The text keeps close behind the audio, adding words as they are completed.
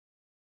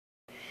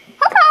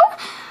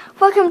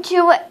Welcome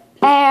to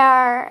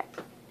our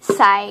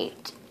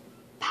site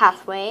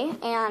pathway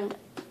and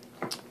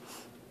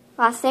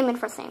last name and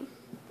first name.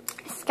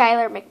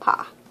 Skylar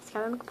McPaw.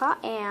 Skylar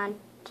McPaw and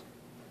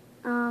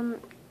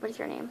what is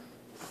your name?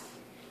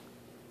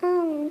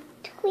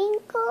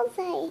 Twinkle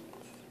Lights.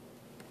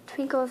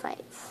 Twinkle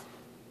Lights.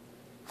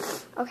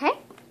 Okay.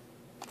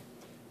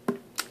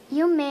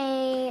 You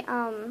may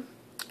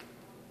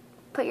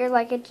put your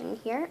luggage in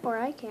here, or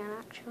I can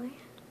actually.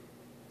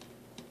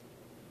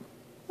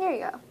 There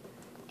you go.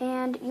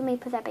 And you may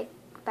put that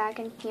bag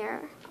in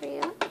here for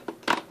you,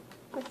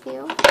 with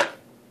you.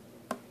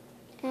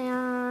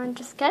 And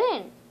just get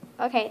in.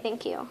 Okay,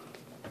 thank you.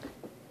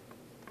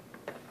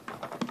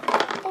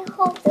 I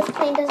hope this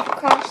plane doesn't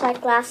crash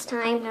like last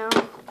time. No.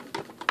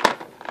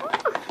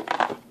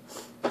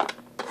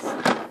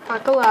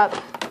 Buckle up.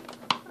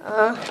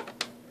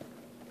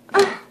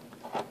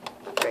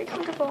 Very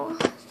comfortable.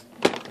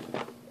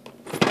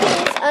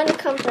 It's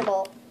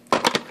uncomfortable.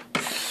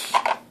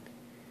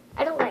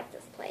 I don't like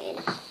this plane.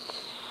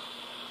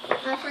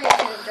 I'm afraid it's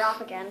going to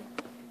drop again.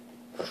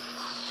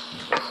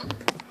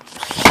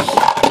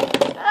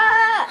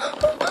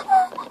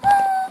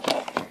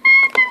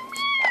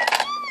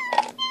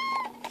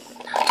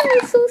 That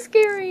is so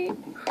scary.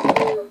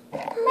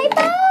 My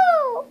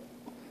bow!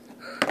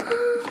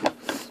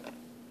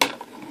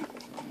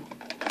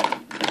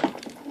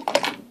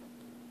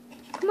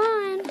 Come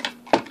on.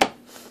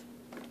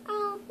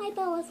 Oh, my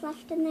bow was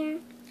left in there.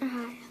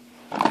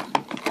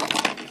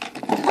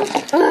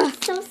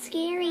 So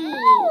scary.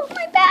 Oh,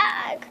 my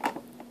bag.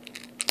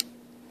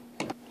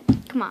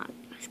 Come on.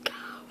 Let's go.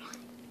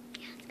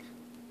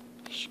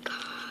 Let's go.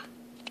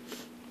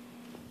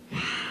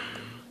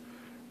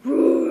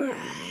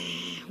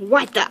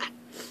 What the?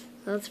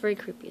 That's very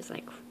creepy. It's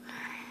like,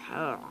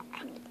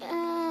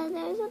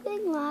 There's a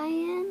big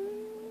lion.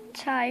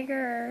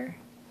 tiger.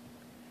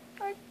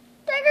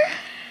 Tiger.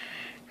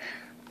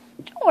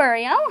 Don't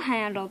worry, I'll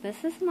handle this.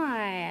 This is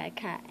my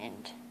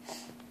kind.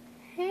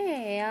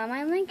 Hey,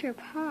 I like your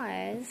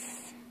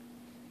paws.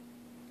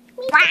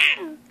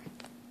 Wow.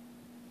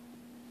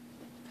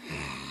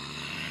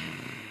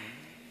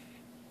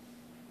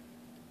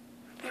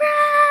 Run!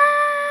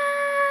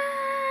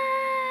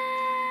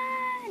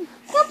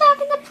 Go back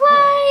in the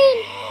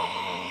plane!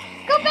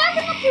 Go back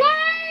in the plane!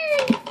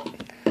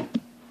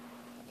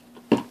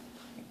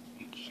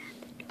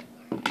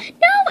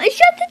 No, it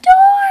shut the door!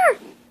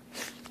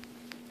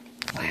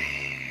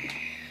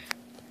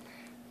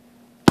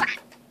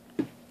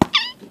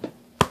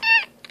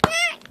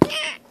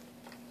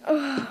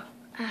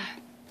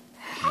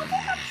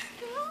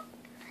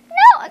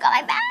 No, I got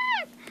my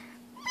bag!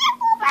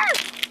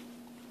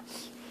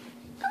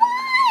 Come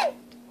on!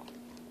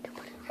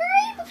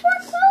 Hurry before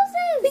it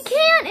closes! We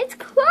can't, it's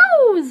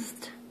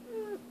closed!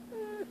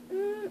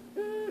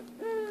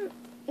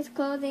 It's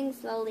closing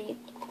slowly.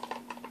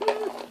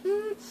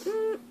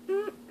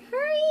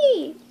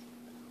 Hurry!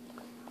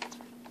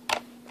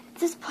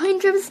 This plane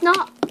trip is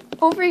not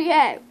over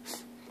yet.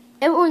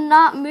 It will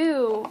not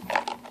move.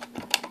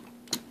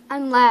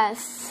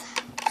 Unless...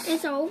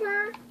 It's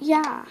over?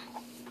 Yeah.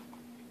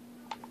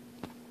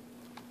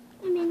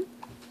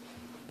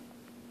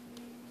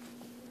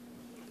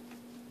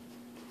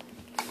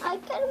 I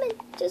kind of meant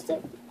just a...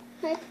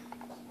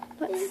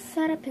 Let's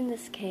set up in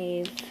this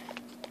cave.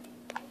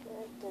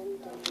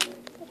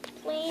 The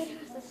plane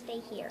has to stay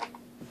here.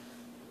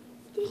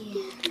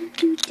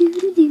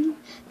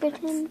 Let's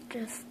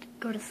just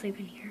go to sleep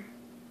in here.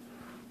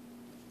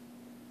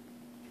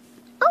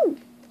 Oh,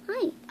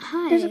 hi.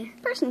 Hi. There's a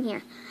person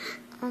here.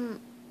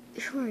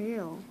 Who are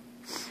you?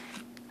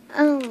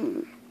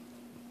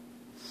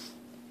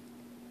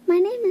 My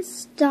name is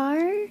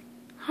Star.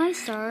 Hi,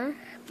 Star.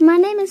 My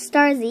name is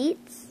Star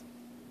Zeets.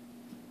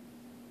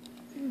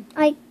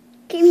 I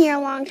came here a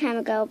long time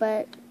ago,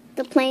 but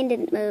the plane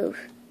didn't move.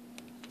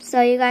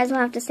 So you guys will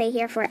have to stay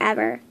here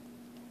forever.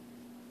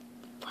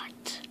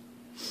 What?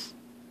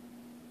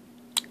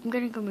 I'm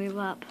gonna go move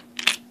up.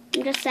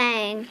 I'm just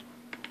saying.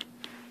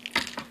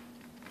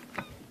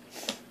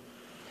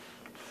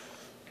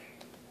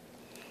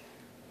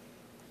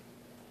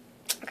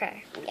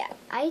 Okay. Yeah,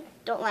 I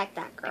don't like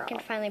that girl. I can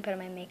finally put on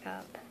my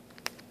makeup.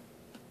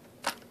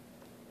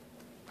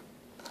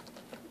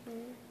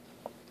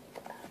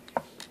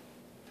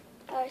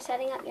 Oh, we're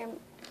setting up your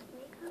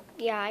makeup?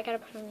 Yeah, I gotta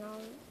put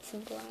on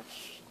some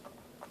blush.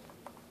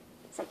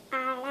 Some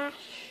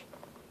eyelash.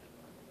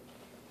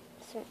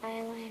 Some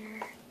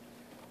eyeliner.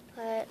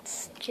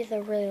 Let's choose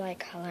a really light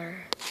color.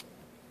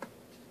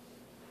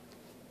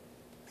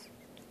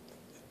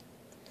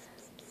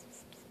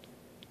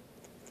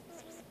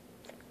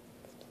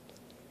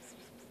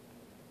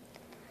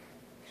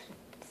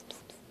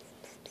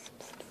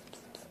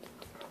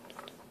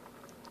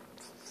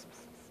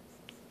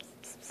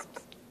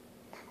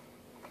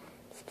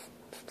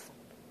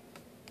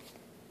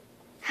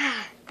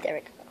 There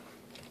we go.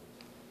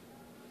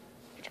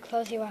 To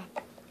close you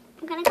up.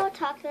 I'm gonna go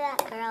talk to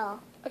that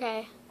girl.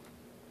 Okay.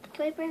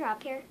 Can we bring her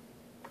up here?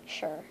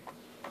 Sure.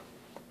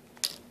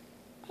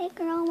 Hey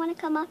girl, wanna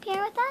come up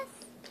here with us?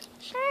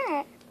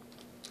 Sure.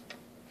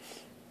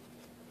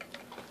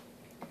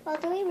 Well,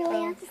 do we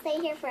really have to stay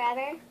here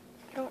forever?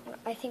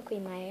 I think we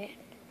might.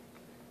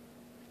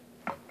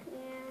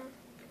 Yeah.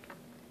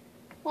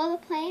 Well, the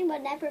plane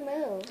would never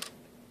move.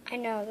 I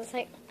know, this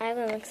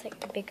island looks like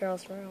the big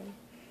girl's room.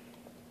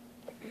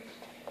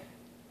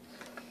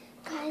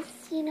 Guys,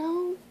 you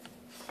know,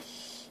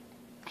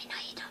 I know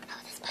you don't know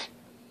this, but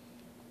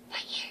right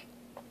here.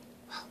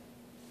 Well,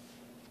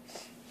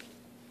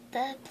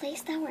 the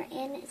place that we're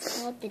in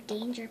is called the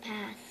Danger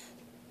Path.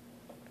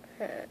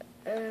 The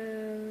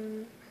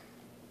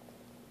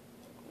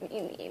The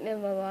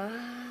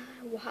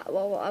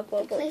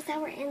place that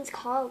we're in is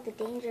called the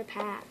Danger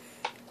Path.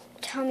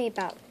 Tell me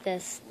about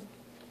this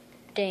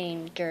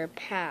danger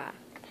path.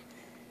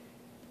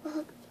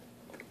 Well,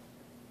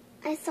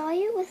 I saw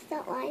you with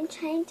that line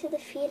trying to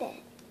defeat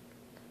it.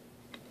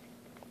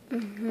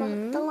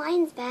 Well, the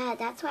line's bad.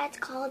 That's why it's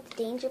called the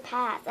Danger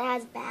Path. It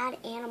has bad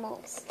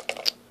animals.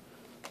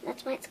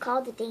 That's why it's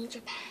called the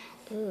Danger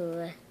Path.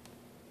 Ooh.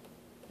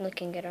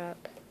 Looking it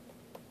up.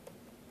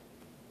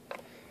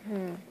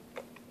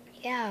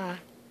 Yeah.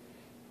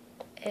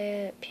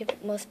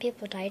 Most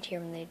people died here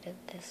when they did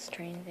this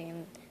train thing,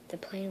 and the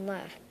plane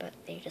left, but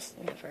they just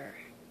never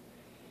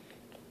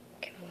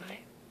came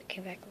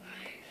back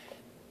alive.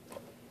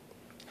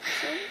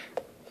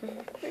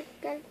 We're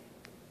gonna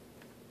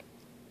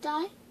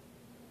die?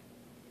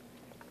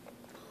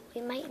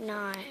 We might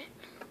not.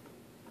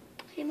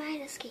 We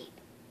might escape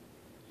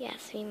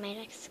Yes, we might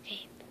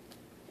escape.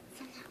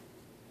 somehow.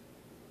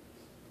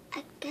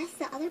 I guess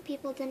the other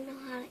people didn't know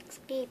how to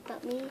escape,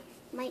 but we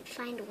might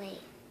find a way.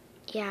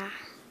 Yeah.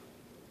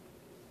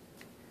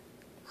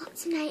 Well,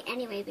 it's night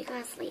anyway. We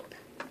gotta sleep.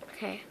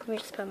 Okay, let me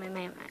just put my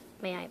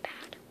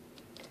iPad.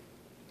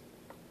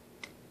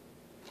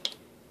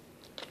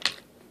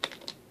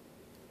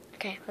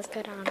 Okay, let's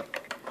go down.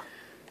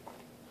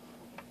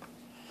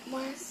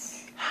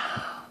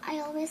 I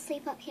always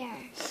sleep up here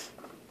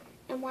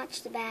and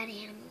watch the bad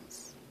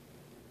animals.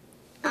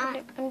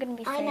 I'm gonna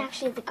be safe. I'm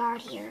actually the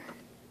guard here.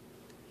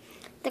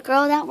 The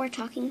girl that we're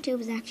talking to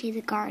was actually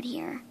the guard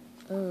here.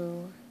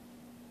 Ooh.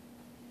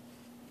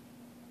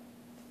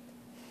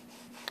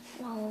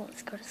 Well,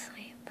 let's go to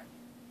sleep.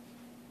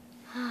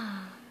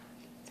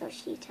 So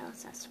she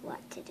tells us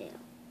what to do.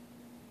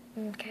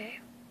 Okay.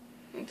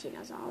 And she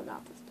knows all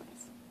about this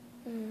place.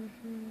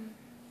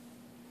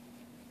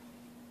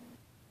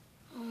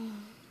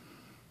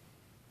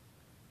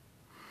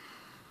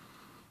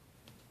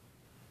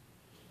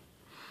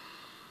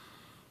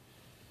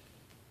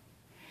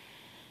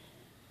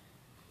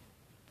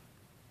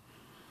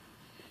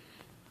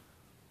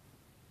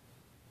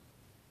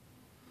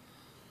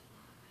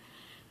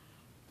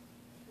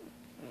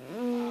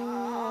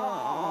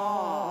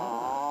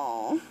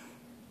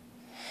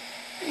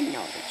 I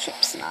know the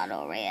trip's not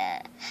over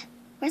yet.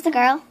 Where's the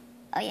girl?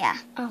 Oh, yeah.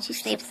 Oh, she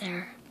she's sleeps up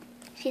there.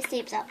 She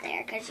sleeps up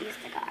there because she's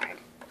the guard.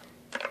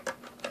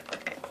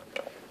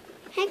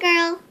 Hey,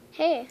 girl.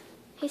 Hey.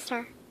 Hey,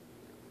 Star.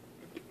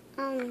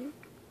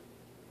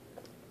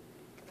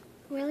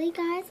 Really,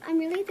 guys? I'm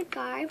really the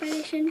guard, but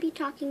I shouldn't be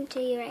talking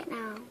to you right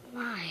now.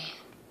 Why?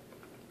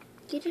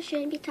 You just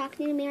shouldn't be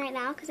talking to me right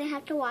now because I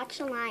have to watch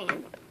the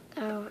lion.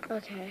 Oh,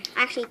 okay.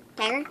 Actually,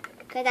 tiger,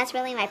 because that's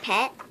really my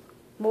pet.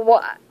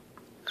 What?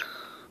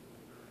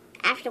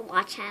 I have to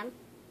watch him.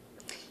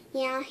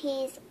 Yeah,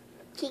 he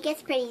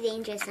gets pretty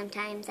dangerous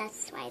sometimes.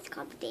 That's why it's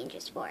called the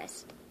Dangerous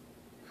Forest.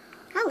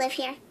 I'll live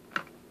here.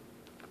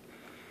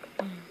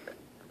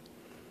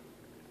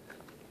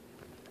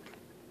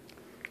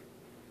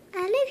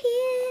 I live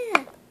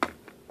here.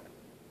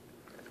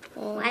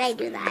 Well, Why'd I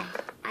do that?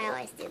 I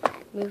always do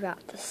that. move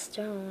out the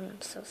stone.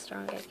 I'm so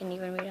strong. I can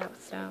even move out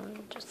the stone.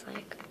 Just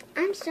like.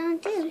 I'm strong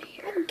too.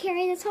 I can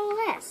carry this whole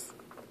list.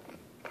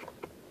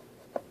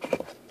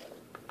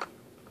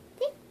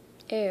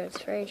 Ew,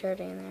 it's very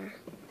dirty in there.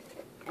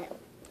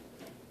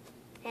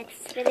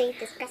 That's really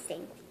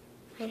disgusting.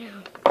 I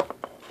know.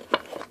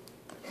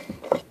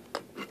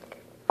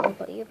 I'll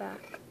put you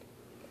back.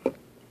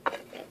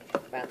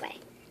 Throw away.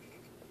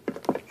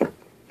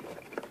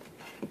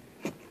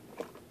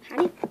 How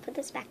do you put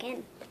this back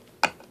in?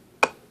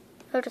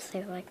 I'll just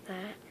leave it like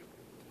that.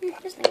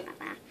 Just think about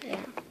that.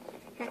 Yeah.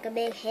 Like a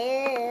big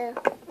hill.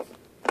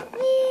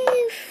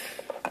 Woo.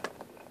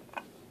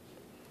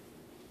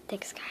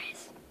 Thanks,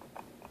 guys.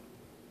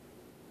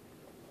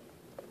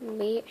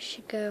 We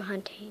should go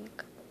hunting.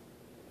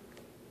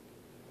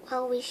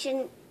 Well, we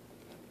shouldn't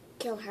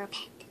kill her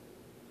pet.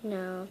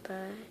 No,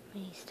 but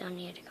we still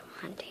need to go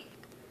hunting.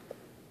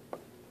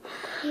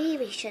 Maybe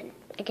we shouldn't.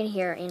 I can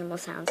hear animal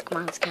sounds. Come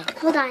on, let's go.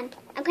 Hold on.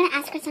 I'm going to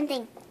ask her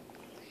something.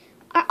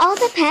 Are all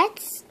the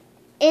pets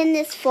in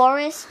this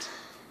forest,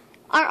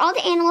 are all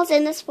the animals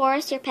in this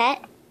forest your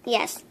pet?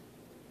 Yes.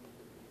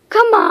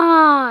 Come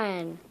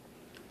on!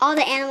 All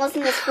the animals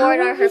in this How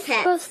forest are are her we pets.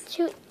 supposed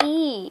to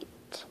eat?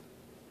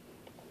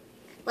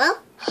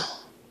 Well,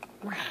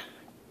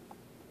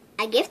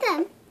 I give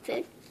them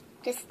food.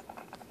 Just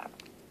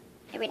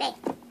every day.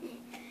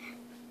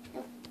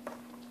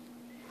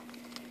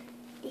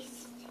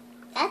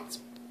 That's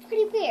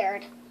pretty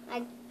weird,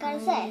 I gotta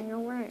say.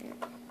 No, right.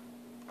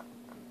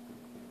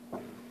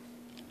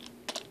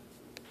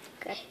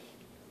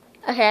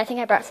 Okay, I think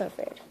I brought some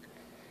food.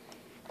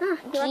 Ah,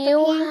 Do want you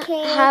the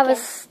pancake have a and-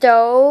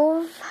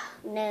 stove?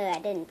 No, I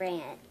didn't bring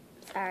it.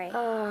 Sorry.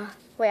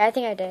 Wait, I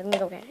think I did. Let me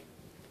go get it.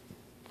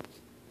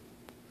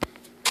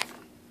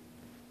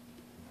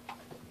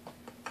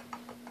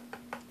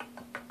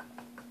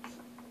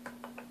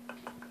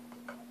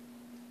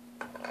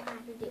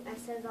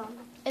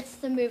 It's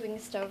the moving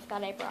stove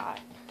that I brought.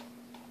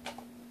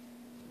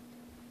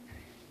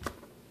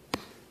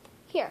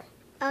 Here.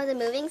 Oh, the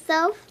moving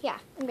stove? Yeah,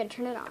 I'm gonna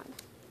turn it on.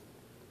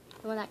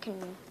 The one that can,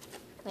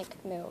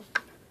 like, move.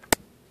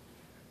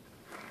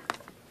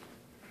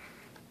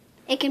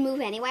 It can move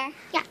anywhere?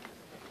 Yeah.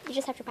 You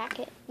just have to pack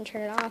it and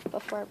turn it off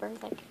before it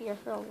burns, like, your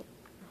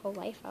whole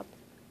life up.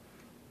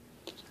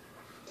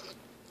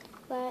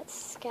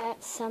 Let's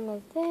get some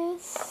of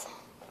this.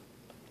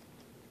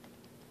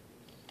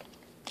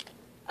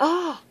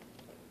 Ah!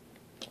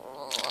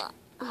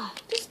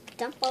 Just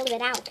dump all of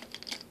it out.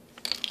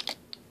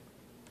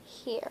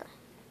 Here.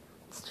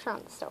 Let's turn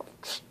on the stove.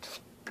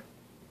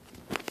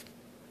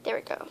 There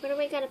we go. What are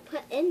we going to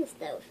put in the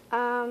stove?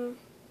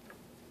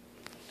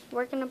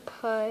 We're gonna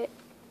put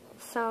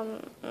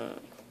some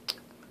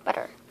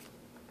butter.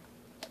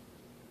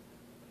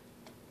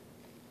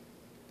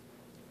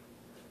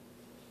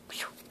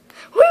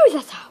 Woo,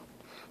 that's out.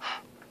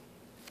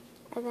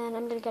 And then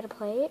I'm gonna get a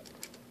plate.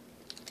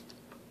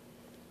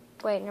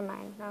 Wait, never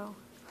mind. No.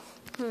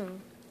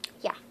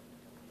 Yeah.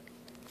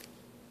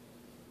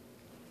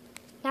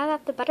 Now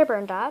that the butter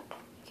burned up,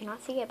 you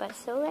cannot see it, but it's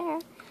still there.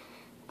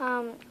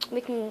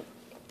 We can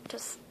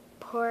just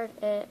pour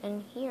it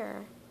in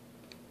here.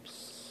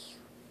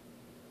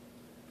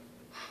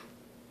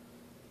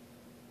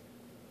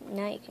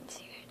 Now you can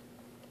see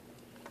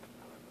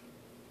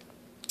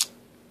it.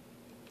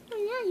 Oh,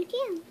 yeah, you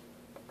can.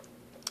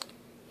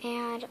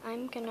 And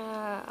I'm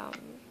gonna,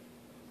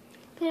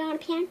 Put it on a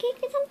pancake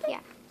or something?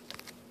 yeah,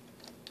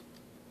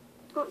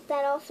 Oh,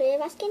 that all three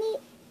of us can eat?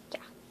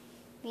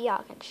 we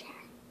all can share.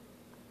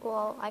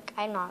 Well, like,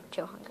 I'm not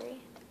too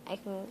hungry.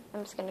 I'm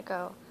just gonna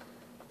go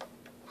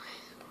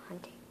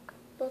hunting.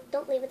 Well,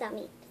 don't leave without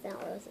me, because then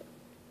I'll lose it.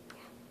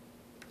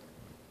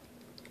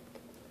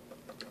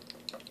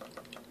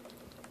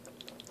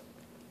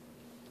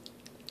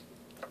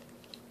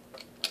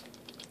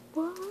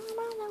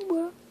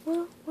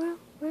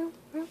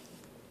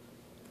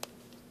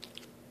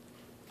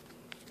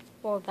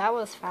 Well, that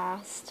was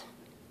fast.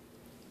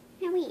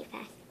 Now we eat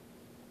fast.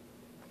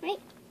 Right?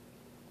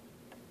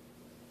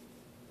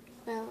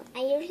 Well, I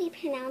usually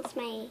pronounce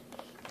my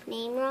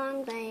name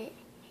wrong, but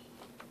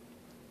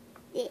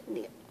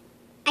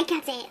I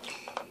can't say it.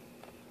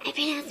 I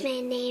pronounce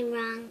my name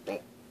wrong,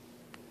 but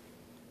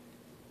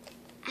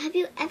have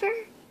you ever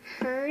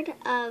heard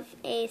of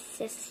a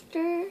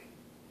sister?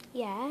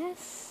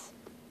 Yes.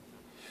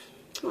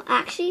 Well,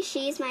 actually,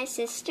 she's my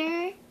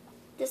sister.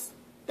 This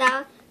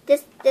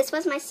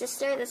was my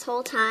sister this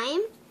whole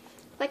time,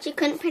 but you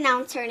couldn't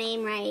pronounce her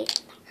name right,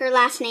 her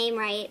last name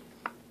right.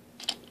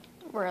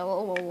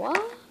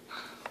 What?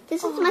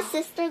 This was my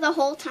sister the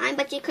whole time,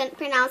 but you couldn't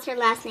pronounce her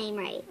last name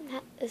right.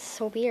 That is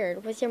so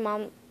weird. Was your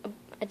mom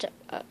a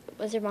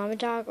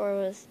dog, or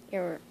was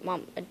your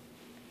mom a...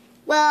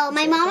 Well,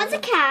 my mom was a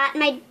cat,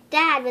 my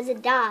dad was a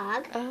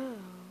dog, Oh.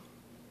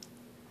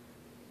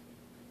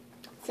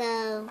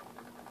 so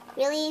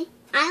really,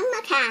 I'm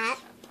a cat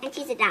and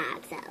she's a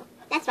dog, so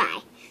that's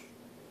why.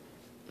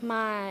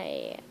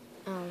 My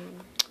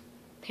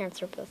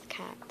parents were both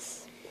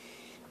cats.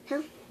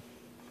 Huh?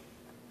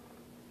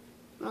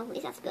 Well, at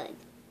least that's good.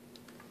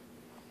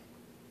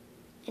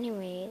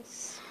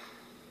 Anyways.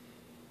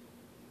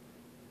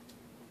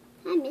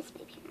 I miss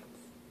my parents.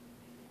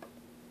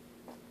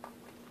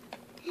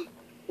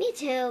 Me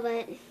too,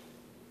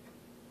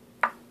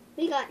 but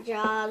we got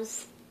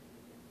jobs.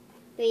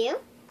 Do you?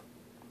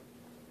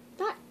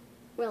 Not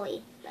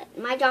really, but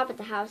my job at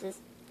the house is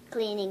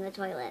cleaning the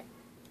toilet.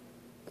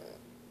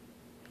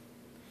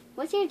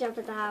 What's your job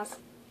at the house?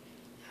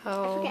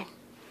 I forget.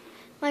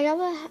 My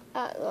job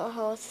at the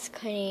house is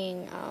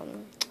cleaning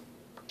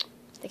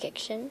the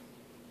kitchen.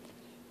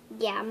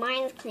 Yeah,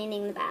 mine's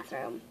cleaning the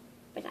bathroom.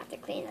 But I have to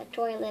clean the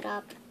toilet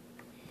up.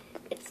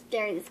 It's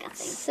very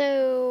disgusting.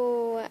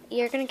 So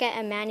you're gonna get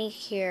a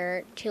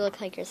manicure to look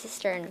like your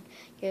sister, and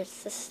your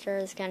sister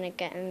is gonna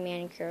get a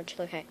manicure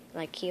to look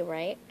like you,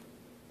 right?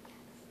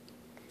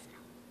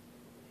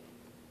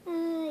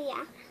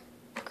 Yeah.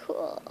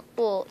 Cool.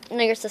 Well,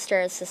 no, your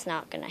sister is just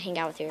not gonna hang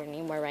out with you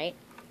anymore, right?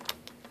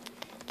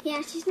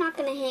 Yeah, she's not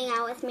going to hang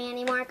out with me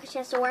anymore because she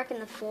has to work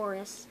in the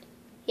forest.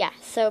 Yeah.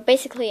 So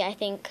basically, I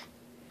think.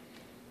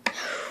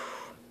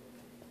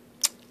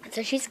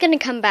 So she's gonna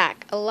come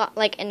back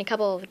like in a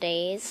couple of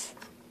days.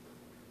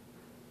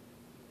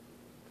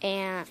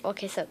 And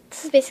okay, so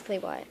this is basically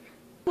what.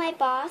 My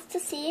boss to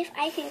see if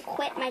I can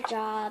quit my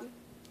job.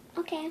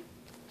 Okay.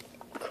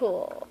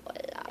 Cool.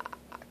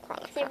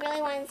 Because I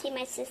really want to see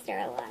my sister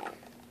alive.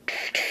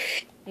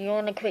 You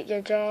want to quit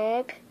your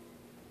job?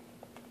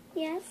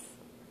 Yes.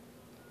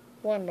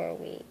 1 more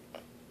week.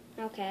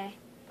 Okay.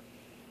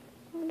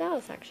 Well, that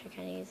was actually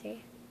kind of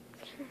easy.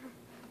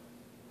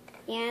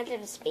 Yeah,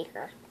 there's a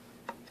speaker.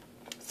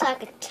 So I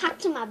could talk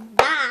to my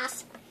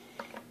boss.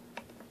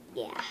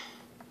 Yeah.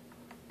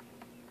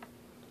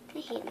 I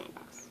hate my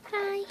boss.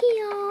 High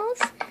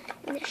heels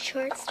in the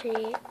short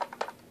street.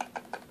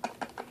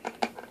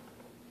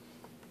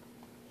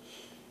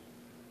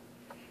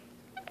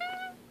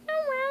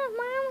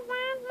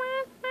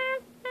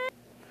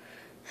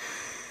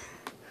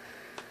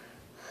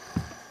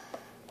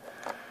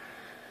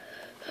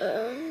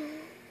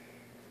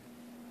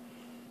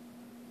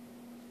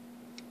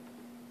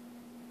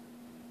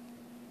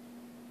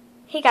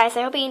 Hey guys,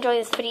 I hope you enjoyed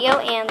this video,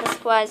 and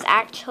this was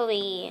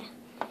actually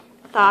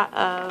thought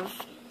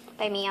of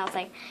by me. I was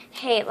like,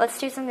 hey, let's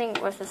do something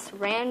with this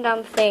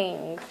random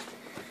thing.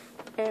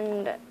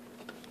 And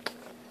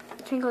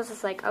Twinkle was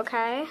just like,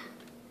 okay.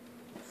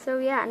 So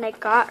yeah, and I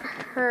got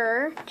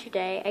her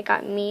today. I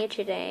got me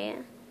today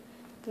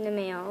in the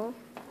mail.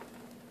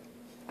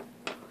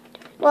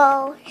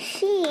 Well,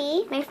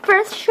 My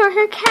first short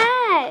hair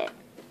cat.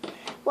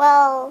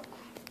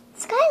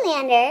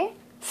 Skylander.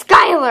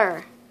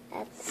 Skylar.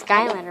 That's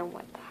Skylander,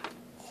 what the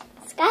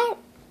heck?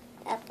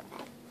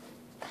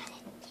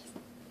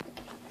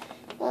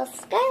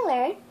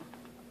 Skylar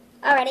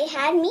already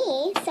had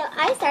me, so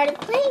I started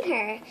playing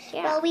her.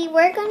 Yeah. Well, we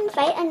were going to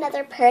fight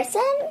another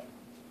person,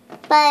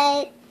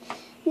 but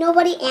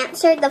nobody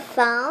answered the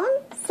phone,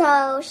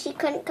 so she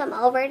couldn't come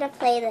over to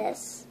play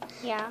this.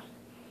 Yeah.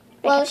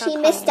 Well, she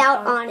missed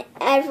out on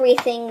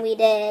everything we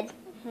did.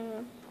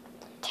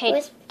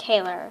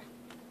 Taylor.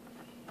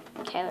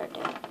 Taylor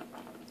did.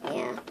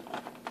 Yeah.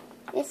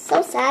 It's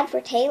so sad for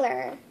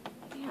Taylor.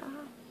 Yeah.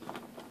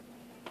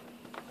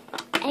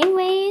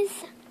 Anyways,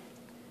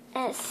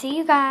 see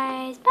you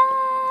guys. Bye.